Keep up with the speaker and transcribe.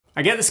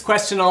I get this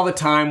question all the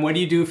time. What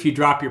do you do if you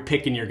drop your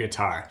pick in your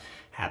guitar?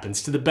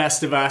 Happens to the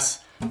best of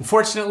us.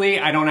 Unfortunately,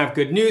 I don't have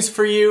good news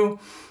for you.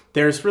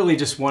 There's really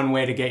just one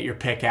way to get your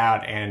pick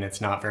out, and it's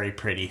not very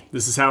pretty.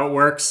 This is how it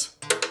works.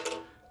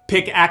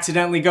 Pick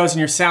accidentally goes in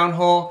your sound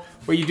hole.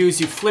 What you do is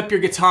you flip your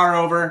guitar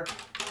over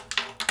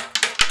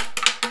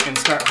and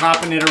start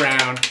hopping it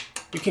around.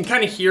 You can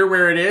kind of hear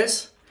where it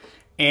is,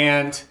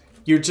 and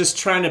you're just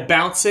trying to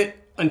bounce it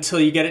until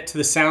you get it to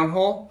the sound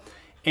hole.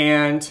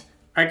 And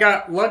I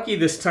got lucky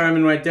this time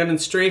in my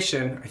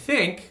demonstration, I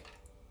think.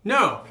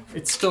 No,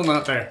 it's still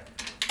not there.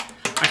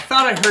 I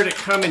thought I heard it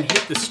come and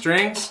hit the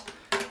strings.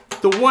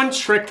 The one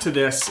trick to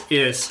this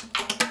is,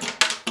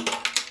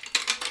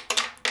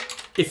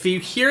 if you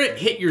hear it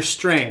hit your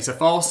strings,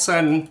 if all of a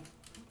sudden,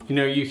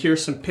 you hear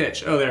some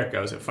pitch. Oh, there it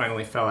goes, it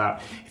finally fell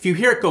out. If you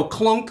hear it go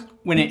clunk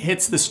when it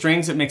hits the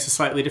strings, it makes a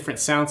slightly different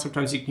sound.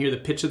 Sometimes you can hear the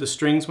pitch of the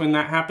strings when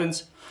that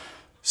happens.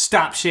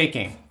 Stop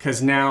shaking,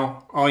 because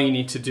now all you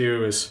need to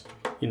do is,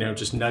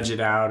 just nudge it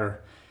out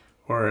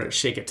or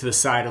shake it to the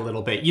side a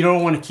little bit. You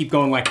don't want to keep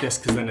going like this,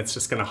 because then it's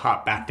just going to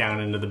hop back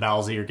down into the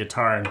bowels of your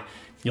guitar and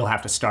you'll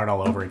have to start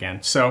all over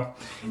again. So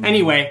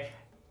anyway,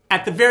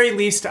 at the very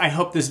least, I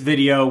hope this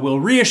video will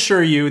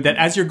reassure you that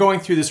as you're going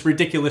through this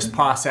ridiculous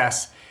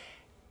process,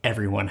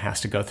 everyone has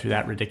to go through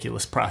that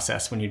ridiculous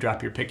process when you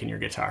drop your pick in your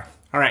guitar.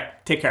 All right,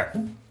 take care.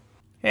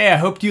 Hey, I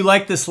hope you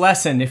liked this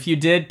lesson. If you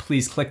did,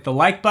 please click the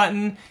like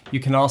button.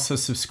 You can also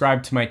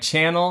subscribe to my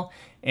channel.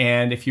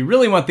 And if you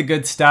really want the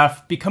good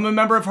stuff, become a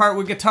member of Heart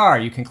with Guitar.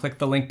 You can click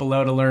the link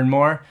below to learn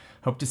more.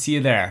 Hope to see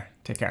you there.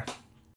 Take care.